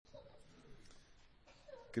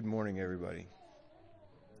Good morning, everybody.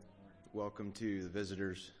 Welcome to the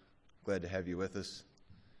visitors. Glad to have you with us.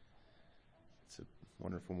 It's a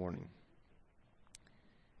wonderful morning.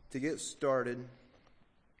 To get started,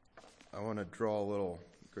 I want to draw a little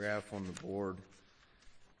graph on the board.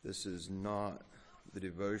 This is not the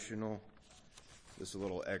devotional. This is a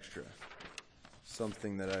little extra.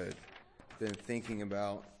 Something that I've been thinking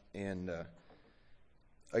about, and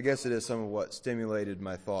I guess it is some of what stimulated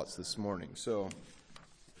my thoughts this morning. So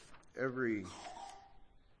every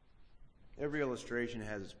illustration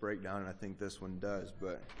has its breakdown, and I think this one does,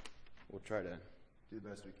 but we'll try to do the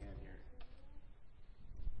best we can here.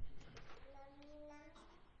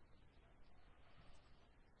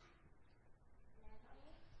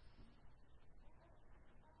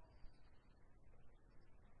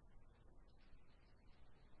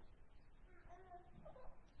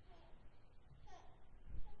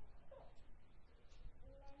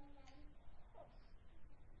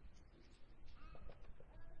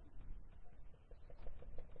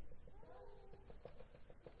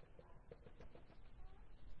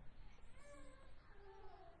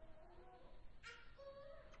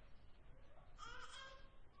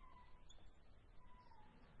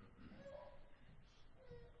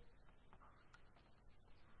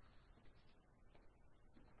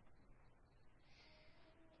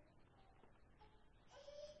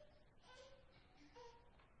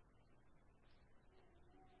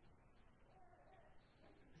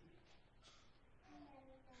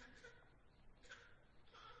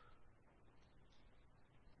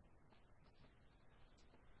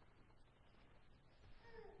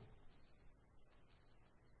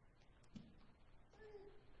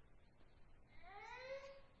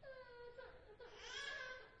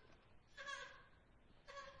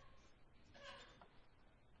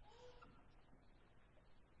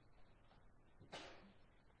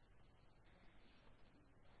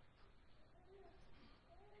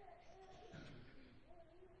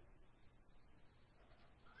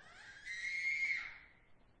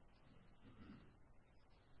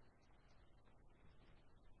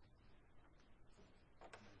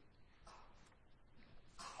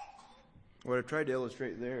 What I tried to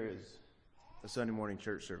illustrate there is a Sunday morning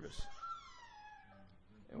church service.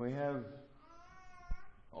 And we have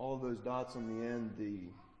all of those dots on the end, the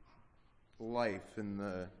life and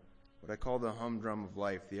what I call the humdrum of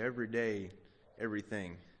life, the everyday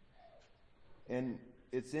everything. And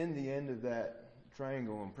it's in the end of that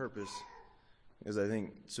triangle on purpose, because I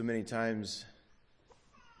think so many times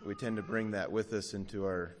we tend to bring that with us into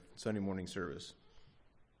our Sunday morning service.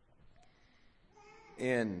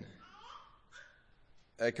 And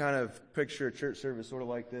I kind of picture a church service sort of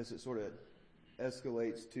like this. It sort of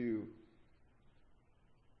escalates to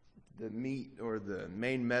the meat or the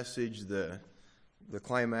main message, the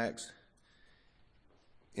climax.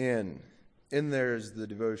 And in there is the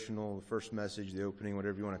devotional, the first message, the opening,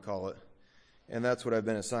 whatever you want to call it. And that's what I've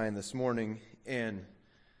been assigned this morning. And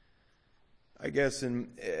I guess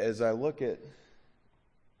as I look at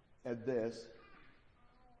this,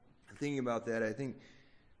 thinking about that, I think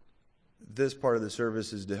this part of the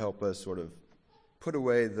service is to help us sort of put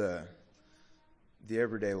away the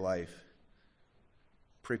everyday life,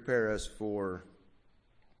 prepare us for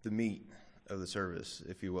the meat of the service,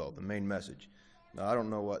 if you will, the main message. Now, I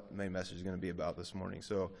don't know what the main message is going to be about this morning,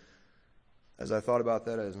 so as I thought about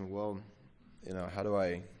that, I was, well, how do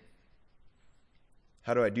I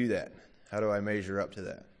do that? How do I measure up to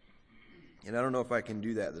that? And I don't know if I can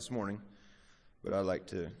do that this morning, but I'd like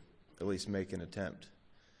to at least make an attempt.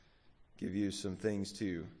 Give you some things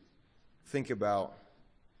to think about,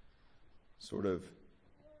 sort of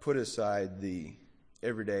put aside the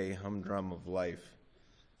everyday humdrum of life.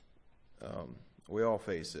 We all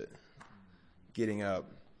face it. Getting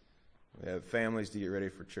up. We have families to get ready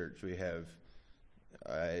for church. We have,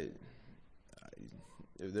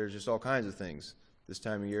 there's just all kinds of things. This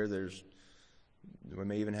time of year, we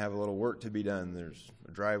may even have a little work to be done. There's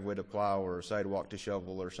a driveway to plow or a sidewalk to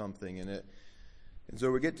shovel or something, and so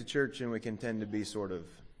we get to church and we can tend to be sort of,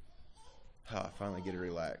 finally get to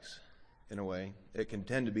relax, in a way. It can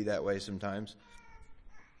tend to be that way sometimes.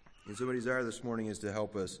 And so my desire this morning is to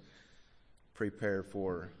help us prepare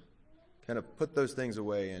for, kind of put those things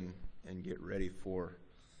away and get ready for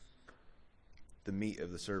the meat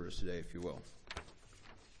of the service today, if you will.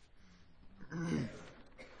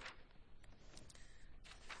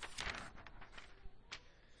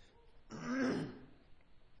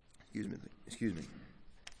 Excuse me.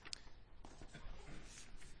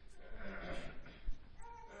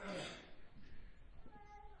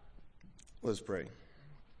 Let's pray.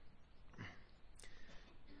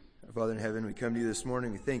 Our Father in heaven, we come to you this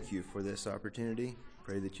morning. We thank you for this opportunity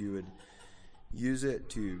Pray that you would use it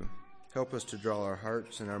to help us to draw our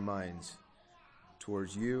hearts and our minds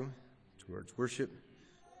towards you, towards worship,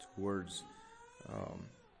 towards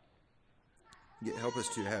help us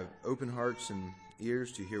to have open hearts and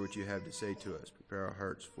ears to hear what you have to say to us. Prepare our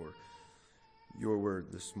hearts for your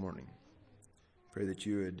word this morning. Pray that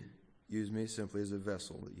you would use me simply as a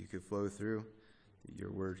vessel, that you could flow through, that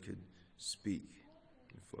your word could speak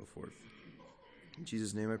and flow forth. In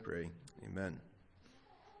Jesus' name I pray. Amen.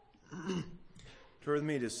 Turn with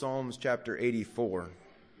me to Psalms chapter 84.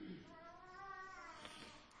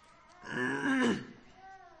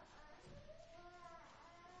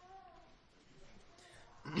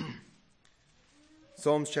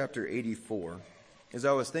 Psalms chapter 84. As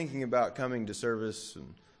I was thinking about coming to service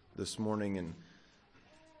this morning, and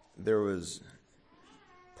there was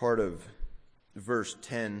part of verse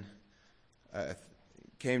 10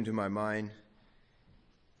 came to my mind.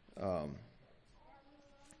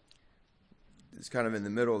 It's kind of in the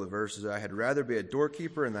middle of the verses. I had rather be a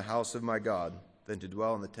doorkeeper in the house of my God than to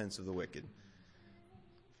dwell in the tents of the wicked.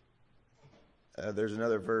 There's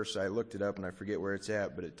another verse, I looked it up and I forget where it's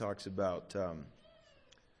at, but it talks about,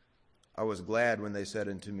 I was glad when they said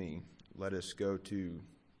unto me, let us go to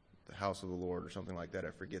the house of the Lord, or something like that.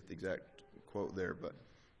 I forget the exact quote there, but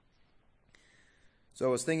so I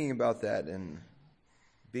was thinking about that and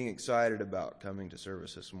being excited about coming to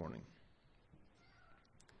service this morning.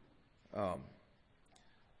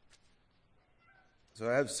 So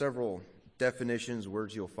I have several definitions,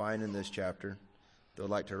 words you'll find in this chapter that I'd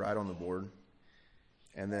like to write on the board,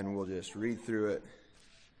 and then we'll just read through it.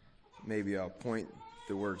 Maybe I'll point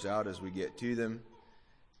the words out as we get to them,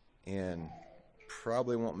 and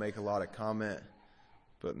probably won't make a lot of comment,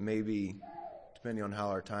 but maybe, depending on how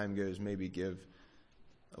our time goes, maybe give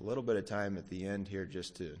a little bit of time at the end here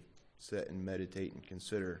just to sit and meditate and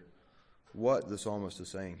consider what the psalmist is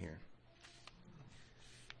saying here.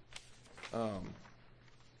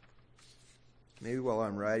 Maybe while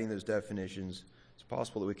I'm writing those definitions, it's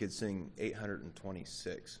possible that we could sing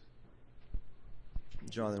 826.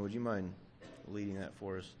 Jonathan, would you mind leading that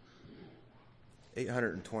for us?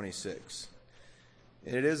 826.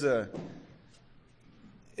 And it is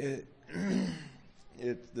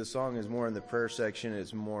the song is more in the prayer section.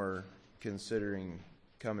 It's more considering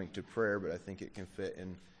coming to prayer, but I think it can fit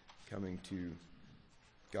in coming to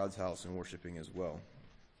God's house and worshiping as well.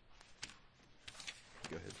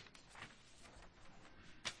 Go ahead.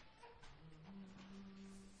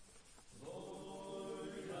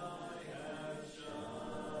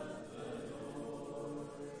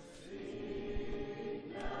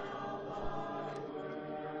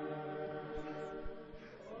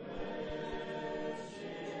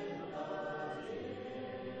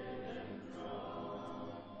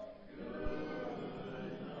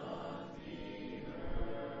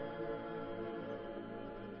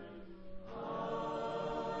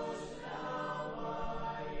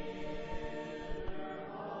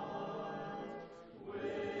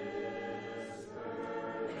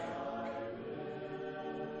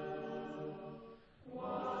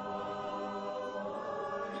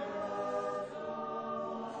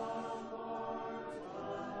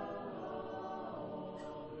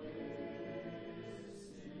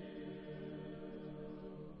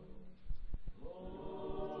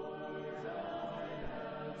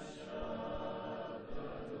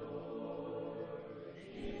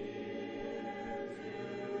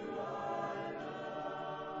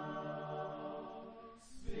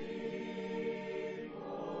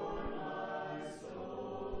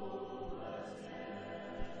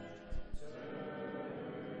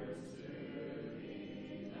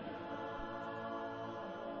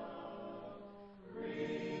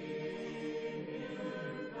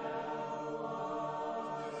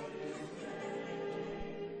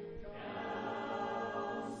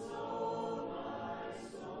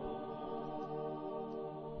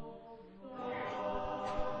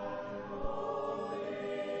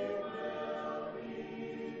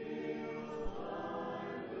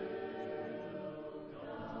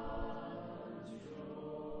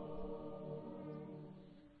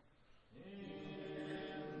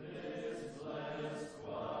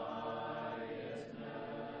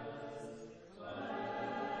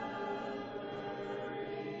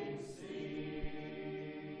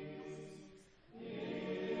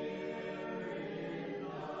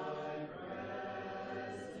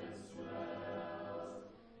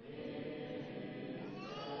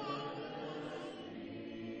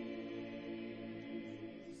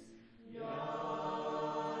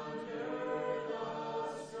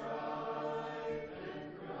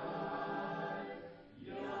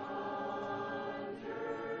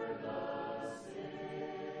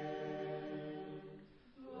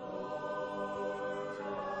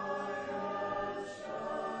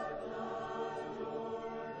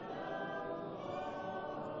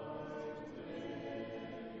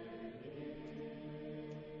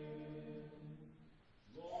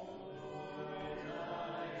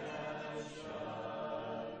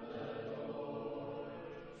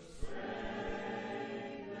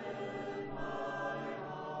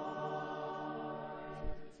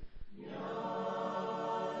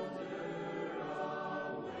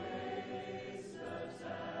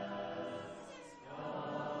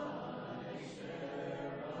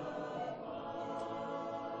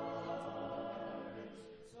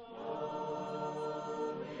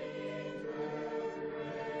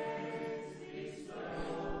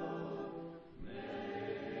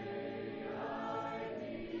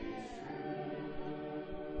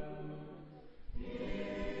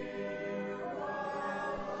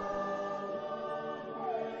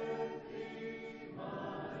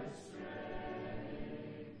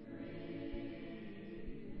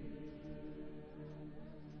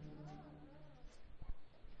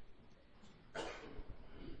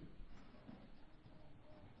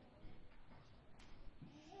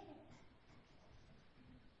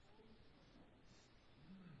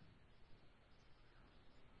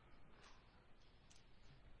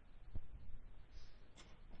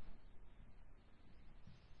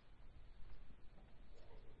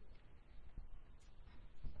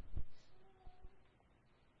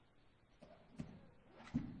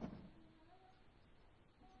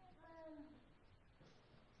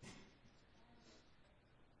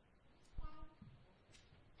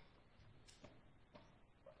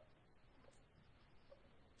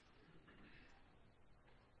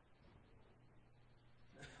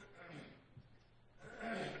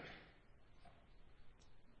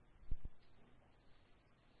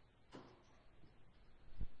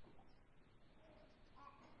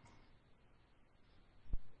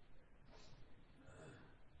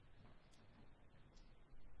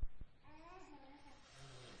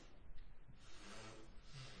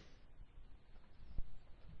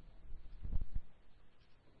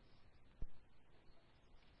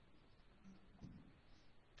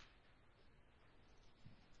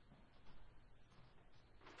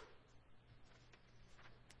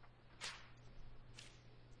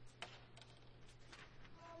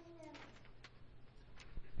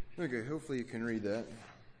 Okay, hopefully you can read that.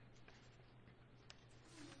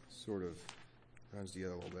 Sort of runs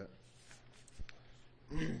together a little bit.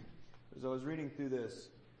 As I was reading through this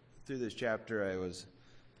chapter,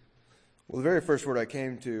 the very first word I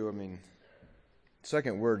came to,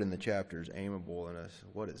 second word in the chapter is aimable, and I said,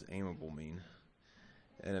 what does aimable mean?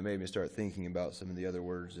 And it made me start thinking about some of the other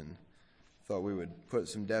words, and thought we would put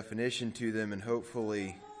some definition to them and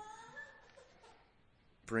hopefully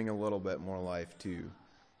bring a little bit more life to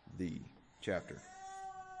the chapter.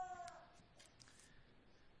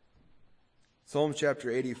 Psalm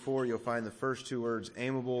chapter 84, you'll find the first two words,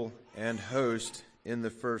 aimable and host, in the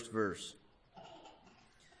first verse.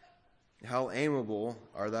 How aimable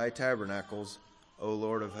are thy tabernacles, O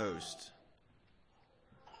Lord of hosts.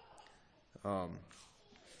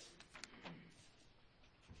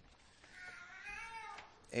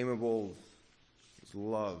 Aimable is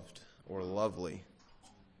loved or lovely.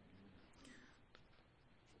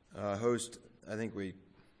 Host, I think we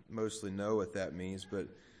mostly know what that means, but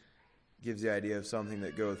gives the idea of something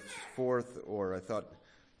that goes forth, or I thought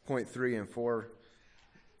point 3 and 4,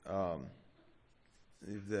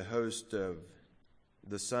 the host of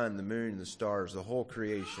the sun, the moon, the stars, the whole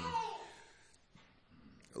creation.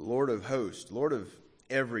 Lord of hosts, Lord of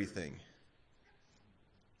everything.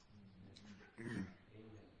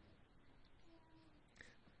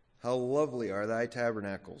 How lovely are thy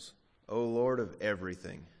tabernacles, O Lord of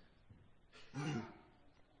everything.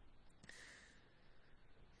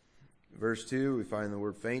 Verse 2, we find the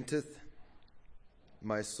word fainteth.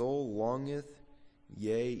 My soul longeth,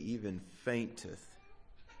 yea, even fainteth,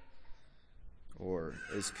 or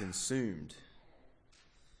is consumed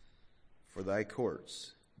for thy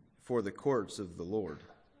courts, for the courts of the Lord.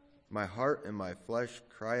 My heart and my flesh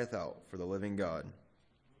crieth out for the living God.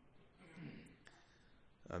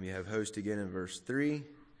 You have host again in verse 3.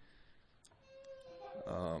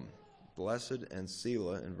 Blessed and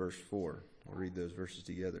Selah in verse 4. We'll read those verses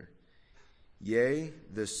together. Yea,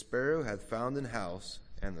 the sparrow hath found an house,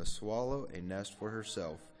 and the swallow a nest for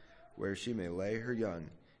herself, where she may lay her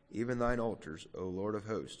young, even thine altars, O Lord of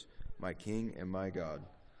hosts, my King and my God.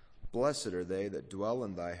 Blessed are they that dwell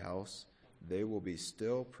in thy house, they will be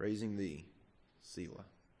still praising thee. Selah.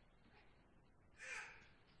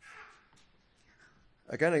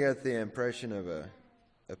 I kind of got the impression of a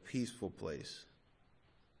peaceful place.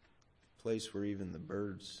 A place where even the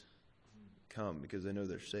birds come because they know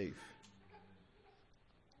they're safe.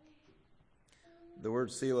 The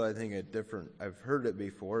word Selah, I think, I've heard it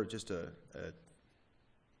before, just a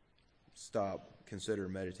stop, consider,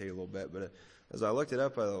 meditate a little bit. But as I looked it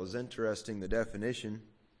up, I thought it was interesting, the definition.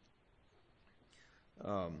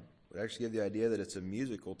 It actually gave the idea that it's a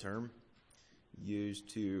musical term used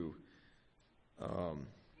to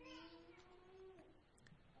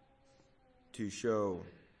show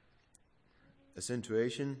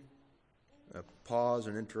accentuation, a pause,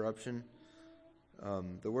 an interruption.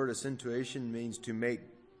 The word accentuation means to make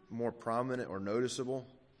more prominent or noticeable.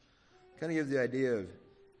 Kind of gives the idea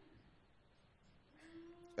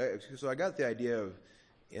of, so I got the idea of,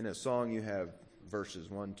 in a song you have verses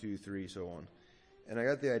 1, 2, 3, so on. And I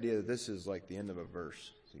got the idea that this is like the end of a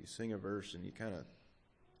verse. So you sing a verse and you kind of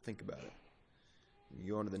think about it.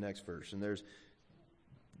 You go on to the next verse. And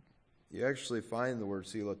you actually find the word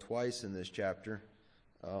Selah twice in this chapter.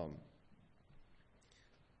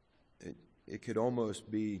 It could almost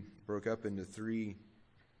be broke up into 3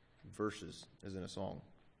 verses, as in a song.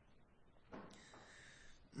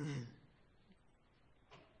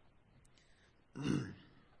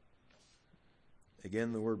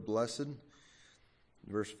 Again, the word blessed.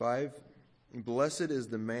 Verse 5, blessed is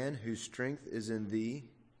the man whose strength is in thee,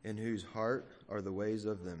 in whose heart are the ways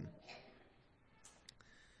of them.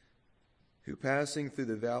 Who passing through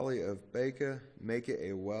the valley of Baca make it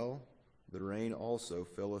a well, the rain also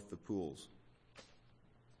filleth the pools.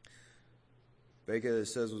 Baca, it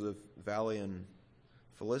says, was a valley in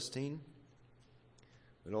Philistine.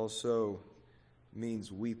 It also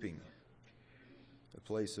means weeping, a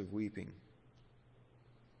place of weeping.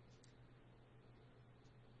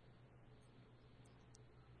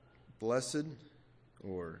 Blessed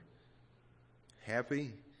or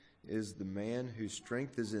happy is the man whose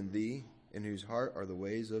strength is in thee, in whose heart are the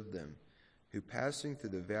ways of them, who passing through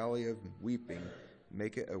the valley of weeping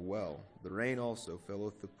make it a well. The rain also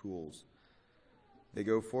filleth the pools. They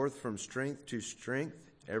go forth from strength to strength,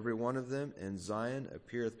 every one of them, and Zion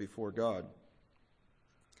appeareth before God.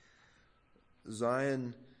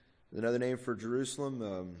 Zion, another name for Jerusalem,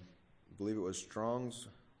 I believe it was Strong's,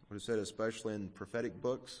 would have said especially in prophetic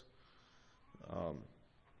books.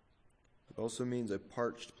 It also means a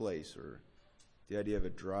parched place, or the idea of a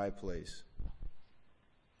dry place.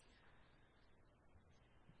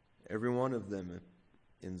 every one of them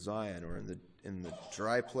in Zion or in the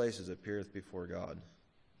dry places appeareth before God.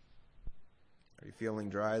 Are you feeling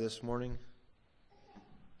dry this morning?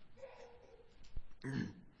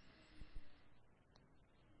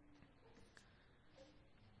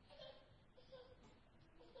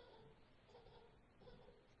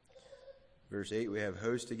 Verse 8, we have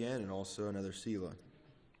host again and also another Selah.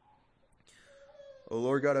 O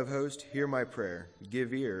Lord God of hosts, hear my prayer.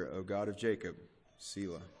 Give ear, O God of Jacob.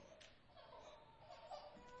 Selah.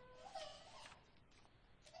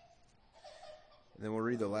 And then we'll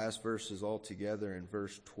read the last verses all together. In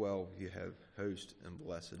verse 12, you have host and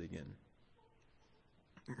blessed again.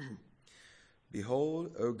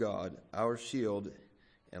 Behold, O God, our shield,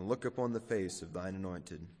 and look upon the face of thine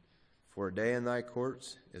anointed. For a day in thy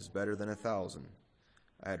courts is better than 1,000.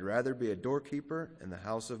 I had rather be a doorkeeper in the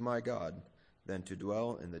house of my God than to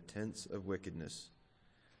dwell in the tents of wickedness.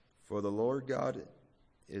 For the Lord God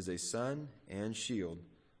is a sun and shield.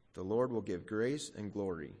 The Lord will give grace and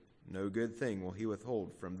glory. No good thing will he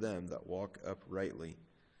withhold from them that walk uprightly.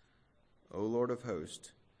 O Lord of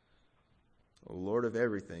hosts, O Lord of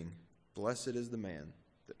everything, blessed is the man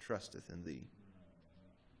that trusteth in thee.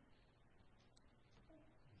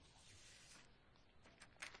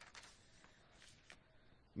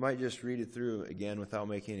 Might just read it through again without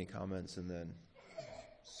making any comments and then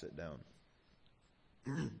sit down.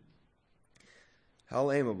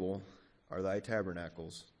 How amiable are thy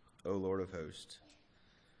tabernacles, O Lord of hosts.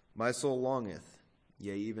 My soul longeth,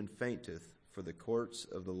 yea, even fainteth, for the courts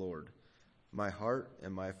of the Lord. My heart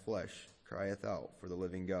and my flesh crieth out for the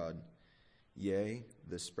living God. Yea,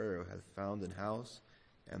 the sparrow hath found an house,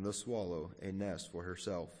 and the swallow a nest for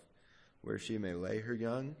herself, where she may lay her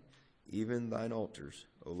young, even thine altars,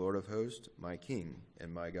 O Lord of hosts, my King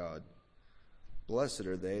and my God. Blessed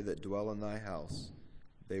are they that dwell in thy house.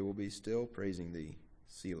 They will be still praising thee.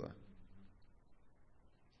 Selah.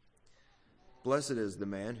 Blessed is the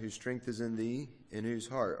man whose strength is in thee, in whose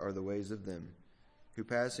heart are the ways of them, who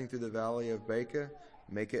passing through the valley of Baca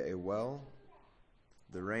make it a well.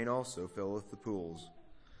 The rain also filleth the pools.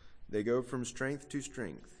 They go from strength to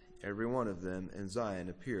strength. Every one of them in Zion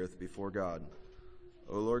appeareth before God.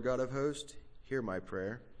 O Lord God of hosts, hear my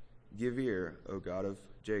prayer. Give ear, O God of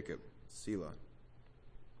Jacob. Selah.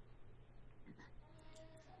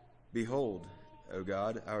 Behold, O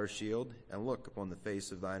God, our shield, and look upon the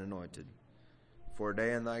face of thine anointed. For a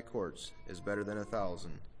day in thy courts is better than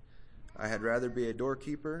 1,000. I had rather be a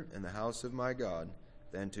doorkeeper in the house of my God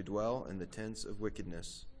than to dwell in the tents of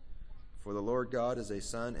wickedness. For the Lord God is a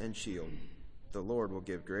sun and shield. The Lord will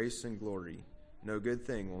give grace and glory. No good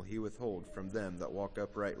thing will he withhold from them that walk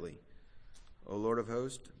uprightly. O Lord of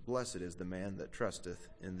hosts, blessed is the man that trusteth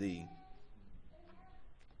in thee.